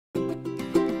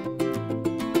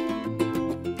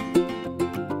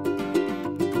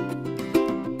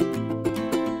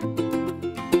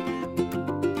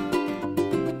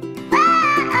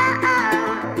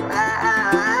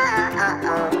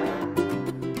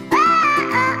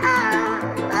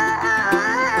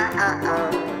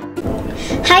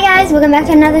Hi guys, welcome back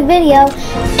to another video,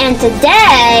 and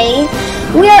today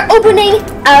we are opening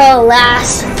our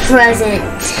last present.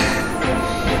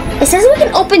 It says we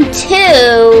can open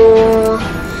 2,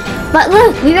 but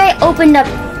look, we already opened up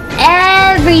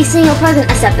every single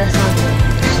present except this one.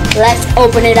 Let's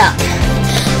open it up.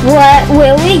 What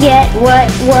will we get? What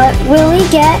will we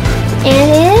get?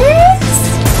 And it's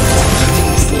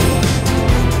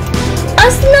a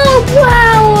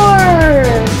snowplower!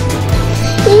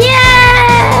 Yeah!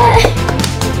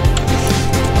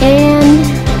 And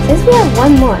since we have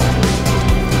one more.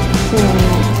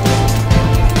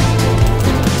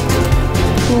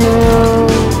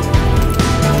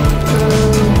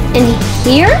 In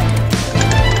here?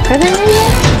 Present in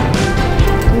here?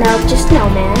 No, just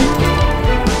snowman.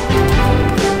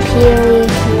 Peely,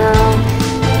 no.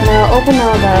 No, open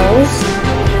all those.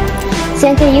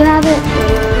 Santa, you have it?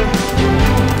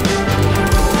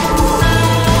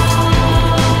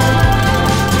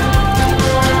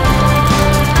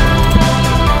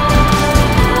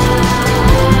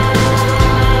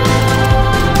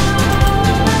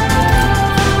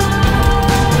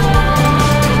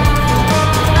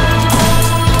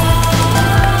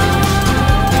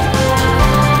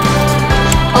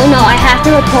 Oh no, I have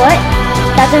to report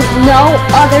that there's no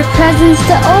other presents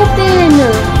to open.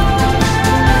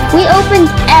 We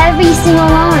opened every single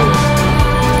one.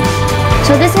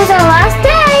 So this was our last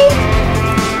day.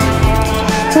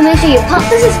 So make sure you pop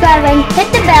the subscribe button,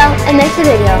 hit the bell, and like the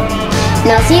video.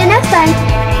 And I'll see you next time.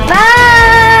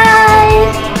 Bye!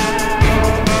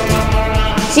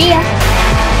 See ya!